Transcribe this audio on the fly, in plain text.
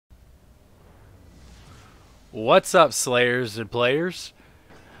What's up, Slayers and players?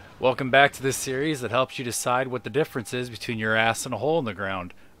 Welcome back to this series that helps you decide what the difference is between your ass and a hole in the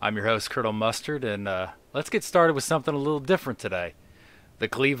ground. I'm your host, Colonel Mustard, and let's get started with something a little different today. The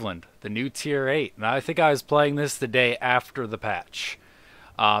Cleveland, the new Tier 8. And I think I was playing this the day after the patch.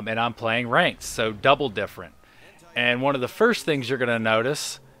 And I'm playing ranked, so double different. And one of the first things you're going to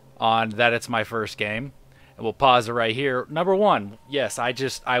notice on that it's my first game, and we'll pause it right here. Number one, yes,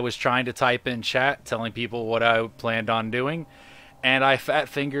 I was trying to type in chat telling people what I planned on doing, and I fat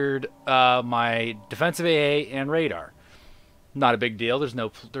fingered my defensive AA and radar. Not a big deal.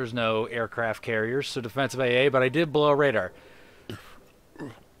 There's no aircraft carriers, so defensive AA, but I did blow radar.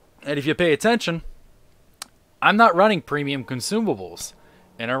 And if you pay attention, I'm not running premium consumables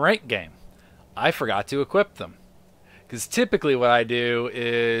in a ranked game. I forgot to equip them. Because typically what I do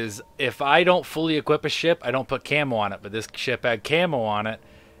is if I don't fully equip a ship, I don't put camo on it. But this ship had camo on it,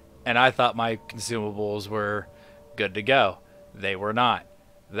 and I thought my consumables were good to go. They were not.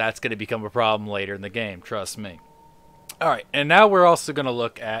 That's going to become a problem later in the game, trust me. Alright, and now we're also going to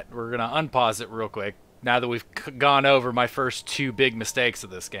we're going to unpause it real quick, now that we've gone over my first two big mistakes of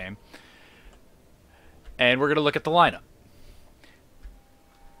this game. And we're going to look at the lineup.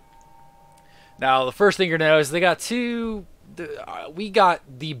 Now, the first thing you're going to notice, we got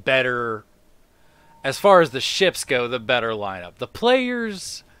the better, as far as the ships go, the better lineup. The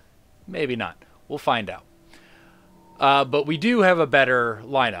players, maybe not. We'll find out. But we do have a better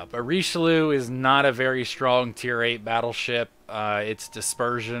lineup. A Richelieu is not a very strong Tier 8 battleship. Its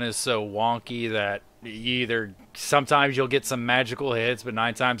dispersion is so wonky that sometimes you'll get some magical hits, but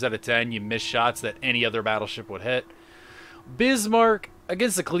 9 times out of 10 you miss shots that any other battleship would hit. Bismarck,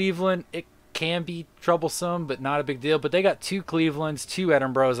 against the Cleveland, it can be troublesome, but not a big deal. But they got 2 Clevelands, 2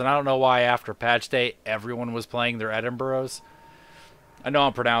 Edinburghs, and I don't know why after patch day everyone was playing their Edinburghs. I know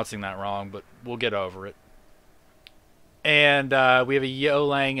I'm pronouncing that wrong, but we'll get over it. And we have a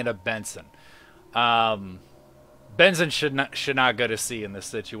Yolang and a Benson. Benson should not go to sea in this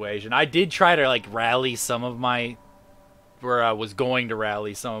situation. I did try to rally some of my, where I was going to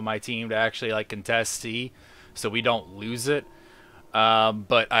rally some of my team to actually contest sea, so we don't lose it.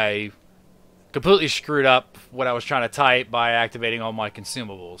 But I completely screwed up what I was trying to type by activating all my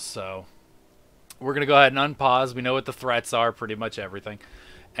consumables. So we're going to go ahead and unpause. We know what the threats are, pretty much everything.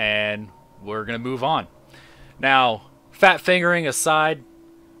 And we're going to move on. Now, fat fingering aside,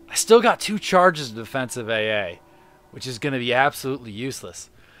 I still got 2 charges of defensive AA, which is going to be absolutely useless.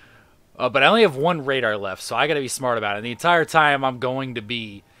 But I only have 1 radar left, so I got to be smart about it. The entire time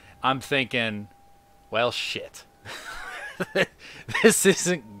I'm thinking, well, shit. This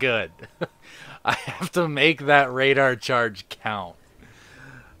isn't good. I have to make that radar charge count.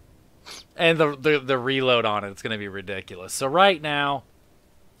 And the reload on it's going to be ridiculous. So right now,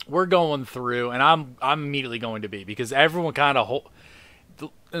 we're going through, and I'm immediately going to be, because everyone kind of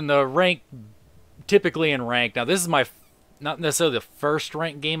in the rank, typically in rank. Now this is not necessarily the first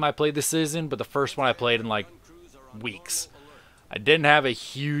ranked game I played this season, but the first one I played in weeks. I didn't have a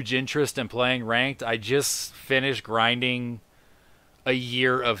huge interest in playing ranked. I just finished grinding a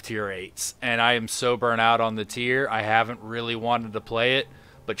year of tier 8s, and I am so burnt out on the tier, I haven't really wanted to play it,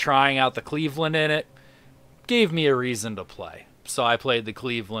 but trying out the Cleveland in it gave me a reason to play. So I played the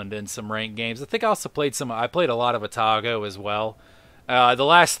Cleveland in some ranked games. I think I also played I played a lot of Otago as well. The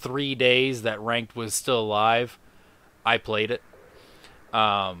last 3 days that ranked was still alive, I played it.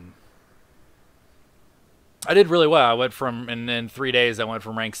 I did really well. I went from, in 3 days, I went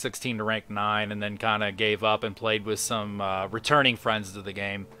from rank 16 to rank 9, and then kind of gave up and played with some returning friends to the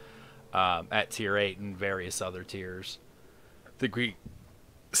game at tier 8 and various other tiers. I think we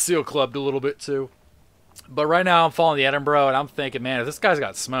seal clubbed a little bit too. But right now I'm following the Edinburgh, and I'm thinking, man, if this guy's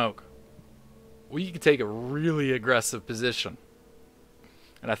got smoke, we can take a really aggressive position.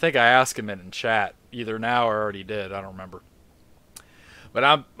 And I think I asked him it in chat, either now or already did, I don't remember.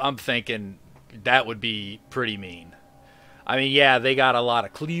 But I'm thinking that would be pretty mean. I mean, yeah, they got a lot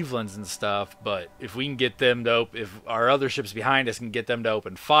of Clevelands and stuff, but if we can get them to if our other ships behind us can get them to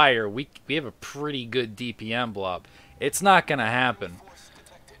open fire, we have a pretty good DPM blob. It's not going to happen.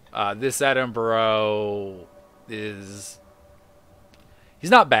 This Edinburgh he's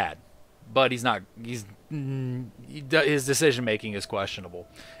not bad, but his decision making is questionable.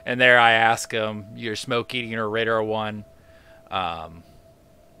 And there I ask him, you're smoke eating or radar 1.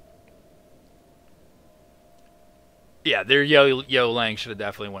 Yeah, their Yo Lang should have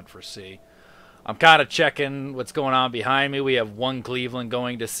definitely went for C. I'm kind of checking what's going on behind me. We have 1 Cleveland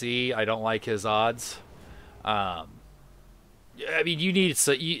going to C. I don't like his odds. I mean,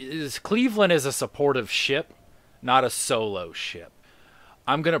 Cleveland is a supportive ship, not a solo ship.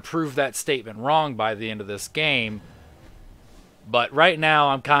 I'm going to prove that statement wrong by the end of this game. But right now,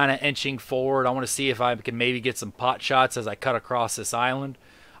 I'm kind of inching forward. I want to see if I can maybe get some pot shots as I cut across this island.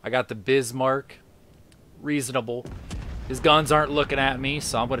 I got the Bismarck. Reasonable. His guns aren't looking at me,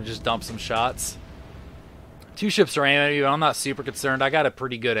 so I'm going to just dump some shots. 2 ships are aiming at me, but I'm not super concerned. I got a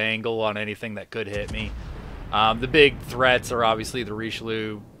pretty good angle on anything that could hit me. The big threats are obviously the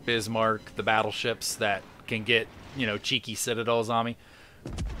Richelieu, Bismarck, the battleships that can get, you know, cheeky citadels on me.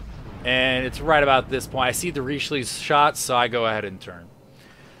 And it's right about this point. I see the Richelieu's shots, so I go ahead and turn.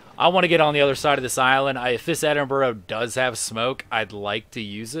 I want to get on the other side of this island. If this Edinburgh does have smoke, I'd like to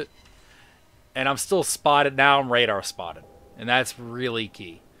use it. And I'm still spotted. Now I'm radar spotted. And that's really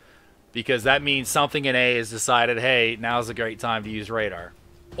key. Because that means something in A has decided, hey, now's a great time to use radar.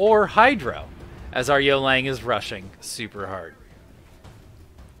 Or hydro, as our Yolang is rushing super hard.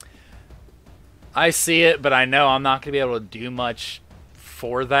 I see it, but I know I'm not going to be able to do much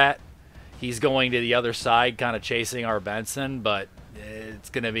for that. He's going to the other side, kind of chasing our Benson, but it's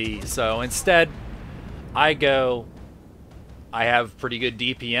going to be... So instead, I have pretty good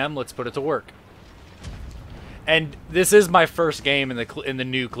DPM. Let's put it to work. And this is my first game in the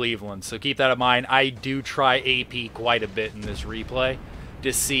new Cleveland, so keep that in mind. I do try AP quite a bit in this replay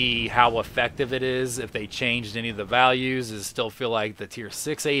to see how effective it is, if they changed any of the values. Does it still feel like the tier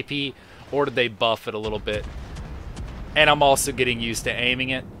 6 AP, or did they buff it a little bit? And I'm also getting used to aiming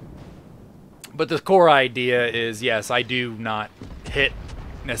it. But the core idea is, yes, I do not hit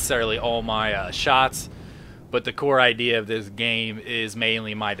necessarily all my shots, but the core idea of this game is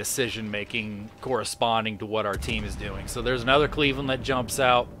mainly my decision-making corresponding to what our team is doing. So there's another Cleveland that jumps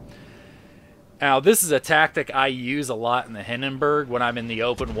out. Now, this is a tactic I use a lot in the Hindenburg when I'm in the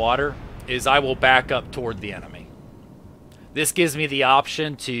open water, is I will back up toward the enemy. This gives me the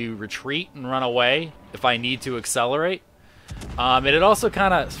option to retreat and run away if I need to accelerate. And it also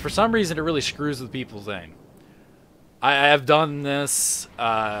kind of, for some reason, it really screws with people's aim. I have done this.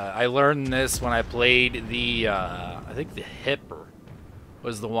 I learned this when I played the, I think the Hipper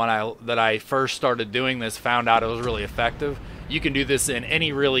was the one that I first started doing this, found out it was really effective. You can do this in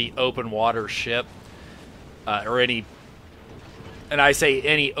any really open water ship, or any, and I say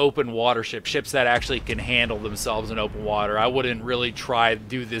any open water ship, ships that actually can handle themselves in open water. I wouldn't really try to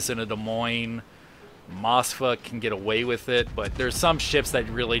do this in a Des Moines. Moskva can get away with it, but there's some ships that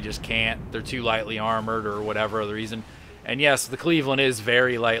really just can't. They're too lightly armored or whatever other reason. And yes, the Cleveland is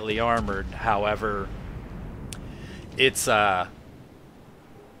very lightly armored. However, it's kind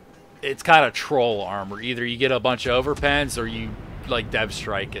of troll armor. Either you get a bunch of overpens or you like dev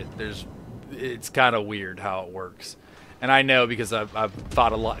strike it. It's kind of weird how it works. And I know because I've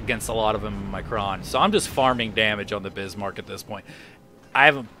fought against a lot of them in my cron. So I'm just farming damage on the Bismarck at this point. I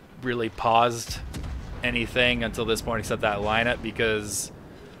haven't really paused anything until this point except that lineup, because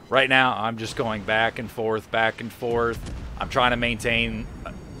right now I'm just going back and forth, back and forth. I'm trying to maintain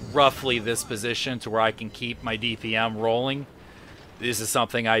roughly this position to where I can keep my DPM rolling. This is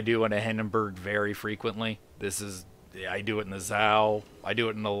something I do in a Hindenburg very frequently. I do it in the Zao. I do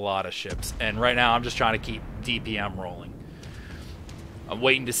it in a lot of ships. And right now I'm just trying to keep DPM rolling. I'm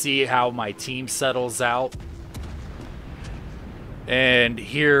waiting to see how my team settles out. And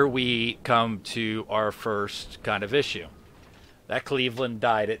here we come to our first kind of issue. That Cleveland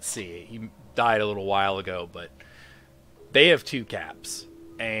died at sea. He died a little while ago, but they have 2 caps,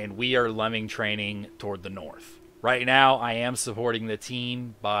 and we are lemming training toward the north. Right now, I am supporting the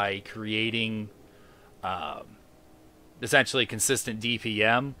team by creating essentially consistent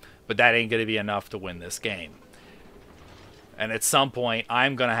DPM, but that ain't going to be enough to win this game. And at some point,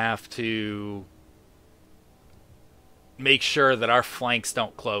 I'm going to have to make sure that our flanks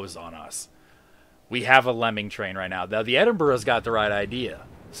don't close on us. We have a lemming train right now. Now, the Edinburgh's got the right idea.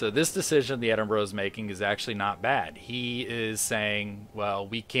 So this decision the Edinburgh's making is actually not bad. He is saying, well,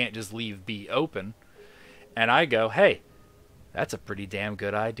 we can't just leave B open. And I go, hey, that's a pretty damn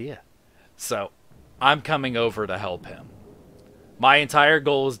good idea. So I'm coming over to help him. My entire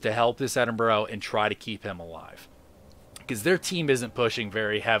goal is to help this Edinburgh and try to keep him alive. Because their team isn't pushing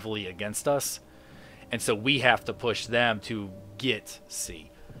very heavily against us. And so we have to push them to get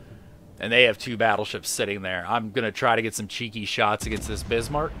C. And they have 2 battleships sitting there. I'm going to try to get some cheeky shots against this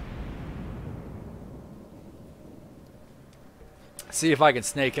Bismarck. See if I can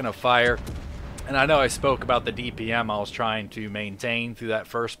snake in a fire. And I know I spoke about the DPM I was trying to maintain through that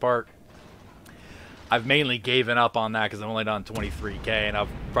first part. I've mainly given up on that because I've only done 23k and I've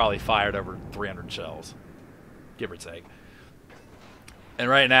probably fired over 300 shells. Give or take. And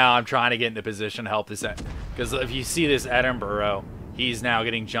right now, I'm trying to get into position to help this. Because if you see this Edinburgh, he's now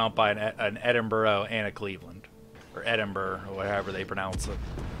getting jumped by an Edinburgh and a Cleveland. or Edinburgh, or whatever they pronounce it.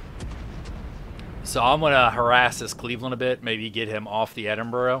 So I'm going to harass this Cleveland a bit, maybe get him off the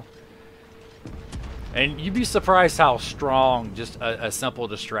Edinburgh. And you'd be surprised how strong just a simple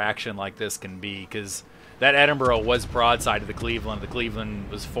distraction like this can be, because that Edinburgh was broadside to the Cleveland. The Cleveland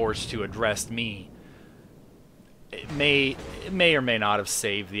was forced to address me. It may or may not have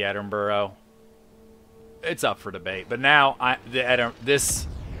saved the Edinburgh. It's up for debate. But now this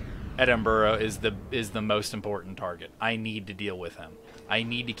Edinburgh is the most important target. I need to deal with him. I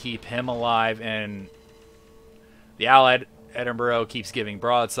need to keep him alive, and the Allied Edinburgh keeps giving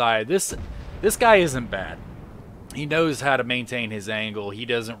broadside. This guy isn't bad. He knows how to maintain his angle. He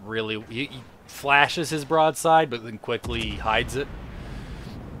doesn't really... He flashes his broadside, but then quickly hides it.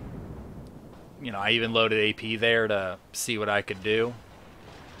 You know, I even loaded AP there to see what I could do.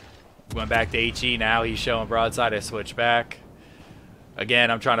 Went back to HE. Now he's showing broadside. I switch back.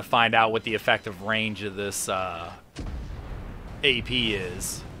 Again, I'm trying to find out what the effective range of this AP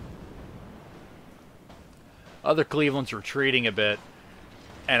is. Other Cleveland's retreating a bit.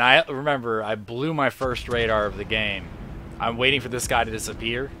 And I remember, I blew my first radar of the game. I'm waiting for this guy to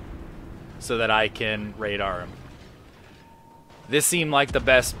disappear so that I can radar him. This seemed like the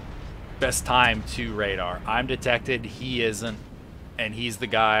best time to radar. I'm detected, he isn't, and he's the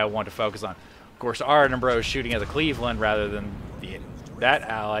guy I want to focus on. Of course, our Edinburgh is shooting at the Cleveland rather than that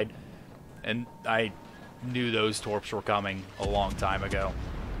Allied, and I knew those torps were coming a long time ago.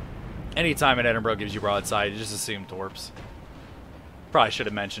 Anytime an Edinburgh gives you broadside, you just assume torps. Probably should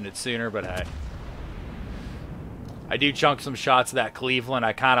have mentioned it sooner, but hey. I do chunk some shots of that Cleveland.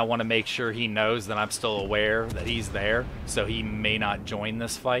 I kind of want to make sure he knows that I'm still aware that he's there, so he may not join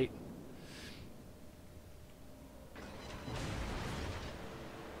this fight.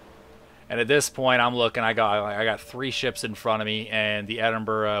 And at this point, I'm looking. I got 3 ships in front of me, and the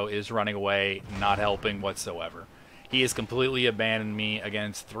Edinburgh is running away, not helping whatsoever. He has completely abandoned me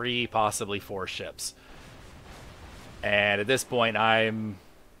against 3, possibly 4 ships. And at this point, I'm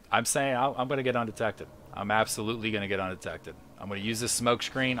saying I'm going to get undetected. I'm absolutely going to get undetected. I'm going to use this smoke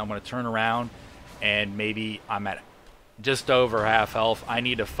screen. I'm going to turn around, and maybe I'm at just over half health. I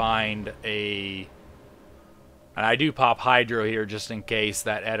need to find a... And I do pop Hydro here just in case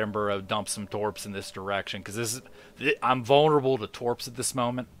that Edinburgh dumps some torps in this direction, because I'm vulnerable to torps at this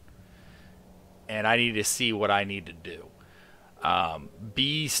moment, and I need to see what I need to do.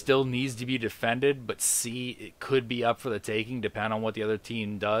 B still needs to be defended, but C, it could be up for the taking depending on what the other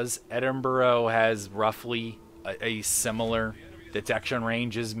team does. Edinburgh has roughly a similar detection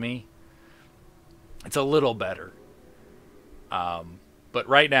range as me. It's a little better. But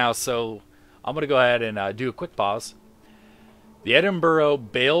right now, so I'm going to go ahead and do a quick pause. The Edinburgh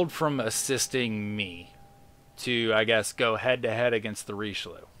bailed from assisting me to, I guess, go head-to-head against the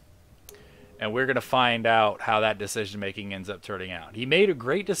Richelieu. And we're going to find out how that decision-making ends up turning out. He made a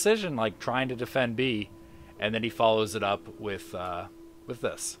great decision, like trying to defend B, and then he follows it up with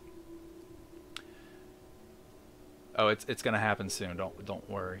this. Oh, it's going to happen soon. Don't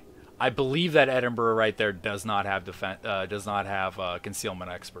worry. I believe that Edinburgh right there does not have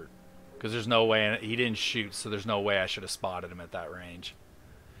concealment expert, because there's no way he didn't shoot, so there's no way I should have spotted him at that range.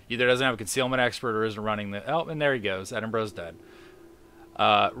 Either doesn't have a concealment expert or isn't running the... Oh, and there he goes. Edinburgh's dead.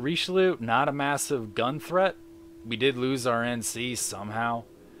 Richelieu, not a massive gun threat. We did lose our NC somehow.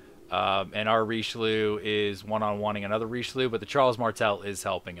 And our Richelieu is one-on-oneing another Richelieu, but the Charles Martel is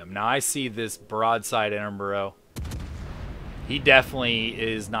helping him. Now I see this broadside Edinburgh. He definitely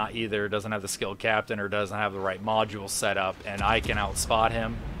is not either, doesn't have the skilled captain or doesn't have the right module set up, and I can outspot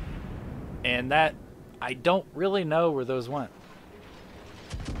him. And that, I don't really know where those went.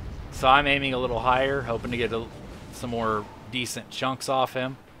 So I'm aiming a little higher, hoping to get some more decent chunks off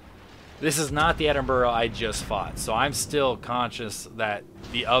him. This is not the Edinburgh I just fought, so I'm still conscious that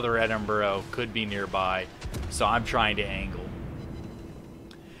the other Edinburgh could be nearby, so I'm trying to angle.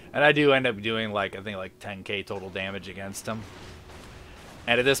 And I do end up doing I think 10k total damage against him.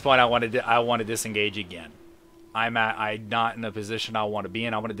 And at this point I want to disengage again. I'm not in a position I want to be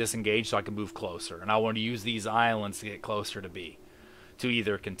in. I want to disengage so I can move closer, and I want to use these islands to get closer to B, to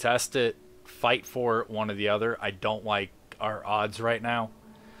either contest it, fight for it, one or the other. I don't like our odds right now.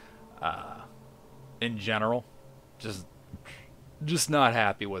 In general, just not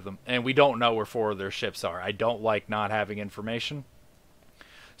happy with them, and we don't know where 4 of their ships are. I don't like not having information,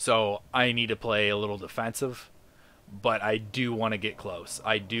 so I need to play a little defensive, but I do want to get close.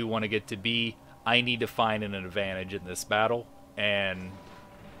 I do want to get to B. I need to find an advantage in this battle, and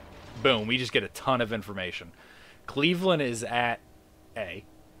boom, we just get a ton of information. Cleveland is at A,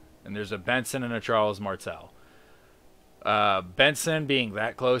 and there's a Benson and a Charles Martel. Benson being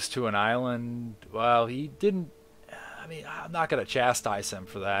that close to an island, well, he didn't... I mean, I'm not going to chastise him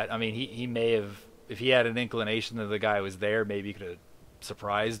for that. I mean, he may have, if he had an inclination that the guy was there, maybe he could have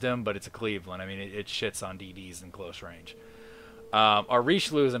surprised him, but it's a Cleveland. I mean, it shits on DDs in close range. Our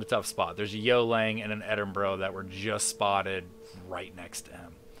Richelieu is in a tough spot. There's a Yo Lang and an Edinburgh that were just spotted right next to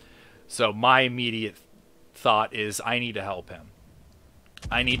him. So my immediate thought is I need to help him.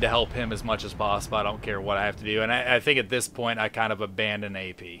 I need to help him as much as possible. I don't care what I have to do. And I think at this point I kind of abandon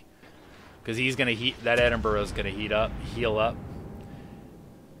AP. Because he's going to heat, that Edinburgh is going to heal up.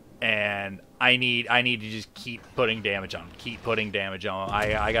 And I need to just keep putting damage on him.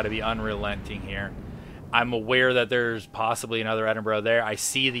 I got to be unrelenting here. I'm aware that there's possibly another Edinburgh there. I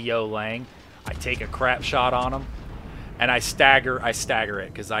see the Yo Lang. I take a crap shot on him. And I stagger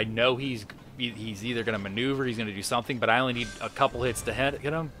it because I know he's either going to maneuver, he's going to do something, but I only need a couple hits to hit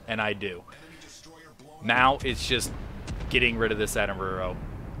him, and I do. Now it's just getting rid of this Edinburgh.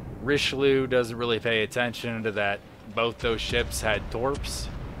 Richelieu doesn't really pay attention to that. Both those ships had torps,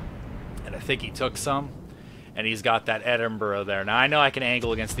 and I think he took some, and he's got that Edinburgh there. Now I know I can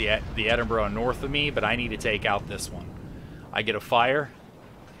angle against the Edinburgh north of me, but I need to take out this one. I get a fire,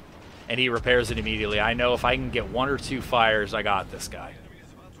 and he repairs it immediately. I know if I can get 1 or 2 fires, I got this guy.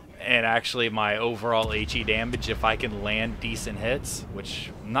 And actually my overall HE damage, if I can land decent hits, which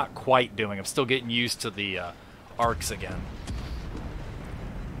I'm not quite doing. I'm still getting used to the arcs again.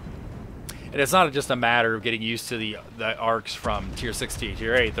 And it's not just a matter of getting used to the arcs from tier 6 to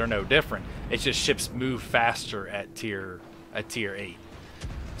tier 8. They're no different. It's just ships move faster at tier 8.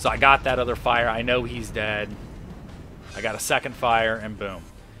 So I got that other fire. I know he's dead. I got a second fire, and boom.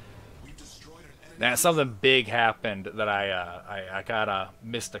 Now, something big happened that I kind of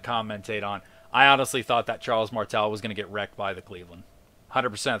missed to commentate on. I honestly thought that Charles Martel was going to get wrecked by the Cleveland.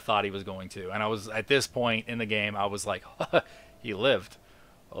 100% thought he was going to. And I was, at this point in the game, I was like, he lived.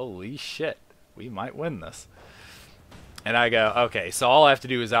 Holy shit. We might win this. And I go, okay, so all I have to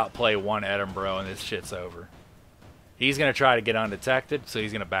do is outplay one Edinburgh and this shit's over. He's going to try to get undetected, so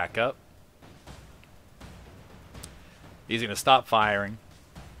he's going to back up. He's going to stop firing.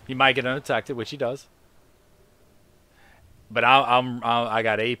 He might get undetected, which he does. But I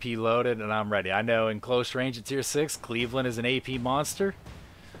got AP loaded and I'm ready. I know in close range at tier 6, Cleveland is an AP monster.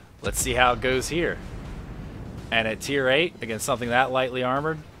 Let's see how it goes here. And at tier 8, against something that lightly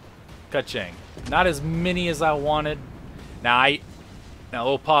armored, ka-ching. Not as many as I wanted. Now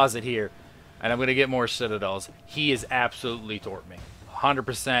we'll pause it here, and I'm going to get more Citadels. He is absolutely torped me.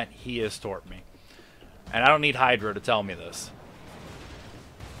 100% he is torped me. And I don't need Hydro to tell me this.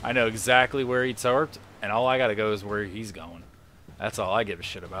 I know exactly where he torped, and all I gotta go is where he's going. That's all I give a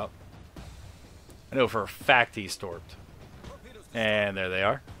shit about. I know for a fact he's torped. And there they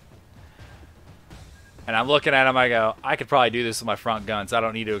are. And I'm looking at him, I go, I could probably do this with my front guns. I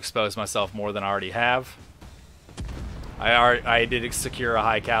don't need to expose myself more than I already have. I did secure a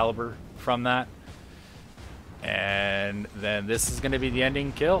high caliber from that. And then this is going to be the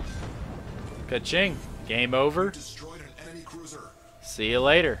ending kill. Ka-ching. Game over. See you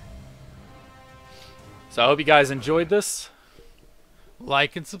later. So I hope you guys enjoyed this.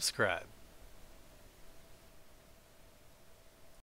 Like and subscribe.